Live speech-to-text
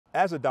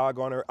As a dog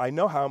owner, I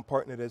know how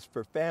important it is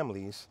for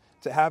families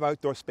to have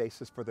outdoor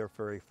spaces for their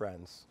furry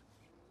friends.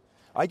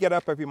 I get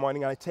up every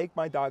morning and I take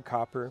my dog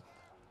Copper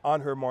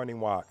on her morning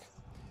walk.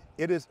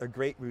 It is a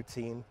great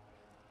routine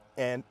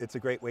and it's a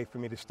great way for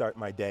me to start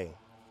my day.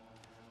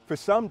 For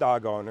some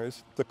dog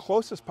owners, the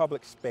closest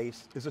public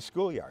space is a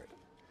schoolyard.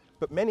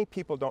 But many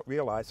people don't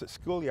realize that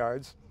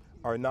schoolyards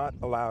are not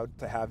allowed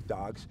to have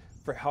dogs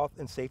for health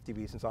and safety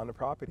reasons on the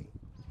property.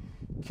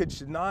 Kids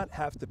should not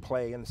have to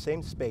play in the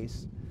same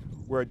space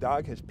where a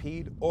dog has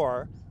peed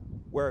or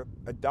where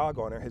a dog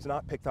owner has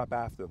not picked up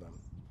after them.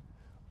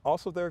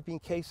 Also, there have been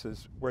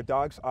cases where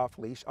dogs off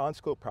leash on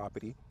school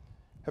property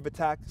have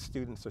attacked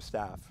students or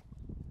staff.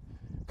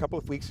 A couple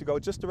of weeks ago,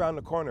 just around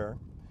the corner,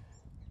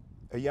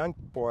 a young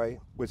boy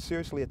was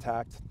seriously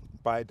attacked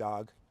by a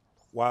dog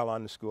while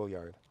on the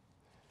schoolyard.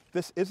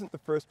 This isn't the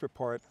first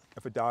report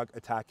of a dog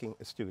attacking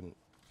a student.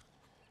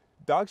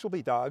 Dogs will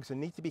be dogs and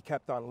need to be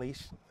kept on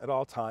leash at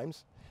all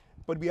times,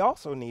 but we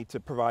also need to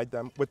provide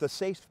them with a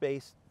safe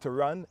space to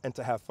run and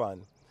to have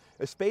fun,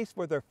 a space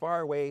where they're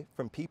far away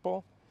from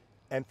people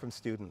and from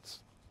students.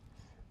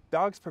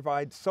 Dogs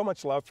provide so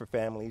much love for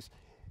families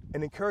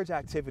and encourage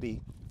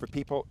activity for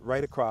people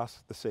right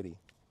across the city.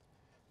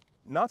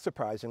 Not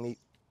surprisingly,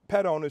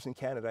 pet owners in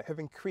Canada have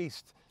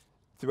increased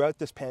throughout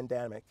this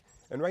pandemic,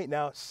 and right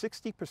now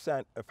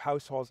 60% of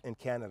households in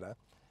Canada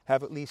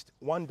have at least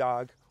one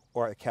dog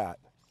or a cat.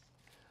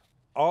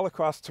 All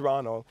across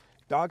Toronto,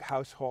 dog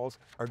households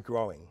are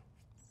growing.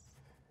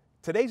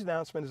 Today's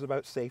announcement is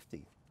about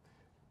safety.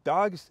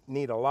 Dogs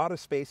need a lot of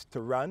space to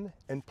run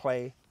and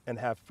play and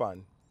have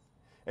fun.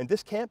 And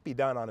this can't be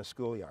done on a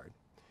schoolyard.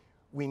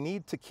 We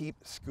need to keep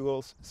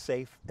schools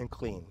safe and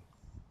clean.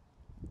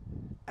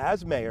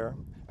 As mayor,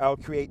 I'll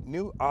create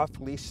new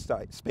off-leash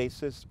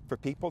spaces for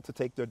people to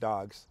take their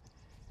dogs.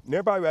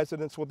 Nearby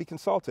residents will be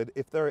consulted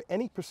if there are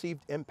any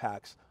perceived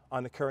impacts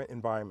on the current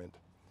environment.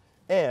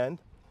 And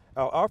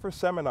I'll offer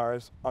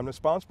seminars on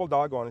responsible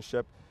dog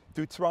ownership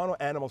through Toronto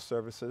Animal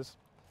Services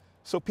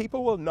so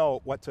people will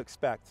know what to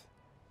expect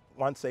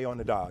once they own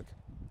a dog.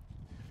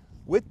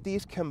 With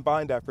these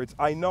combined efforts,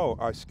 I know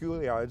our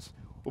schoolyards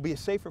will be a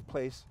safer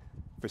place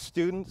for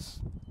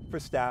students, for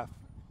staff,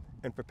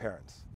 and for parents.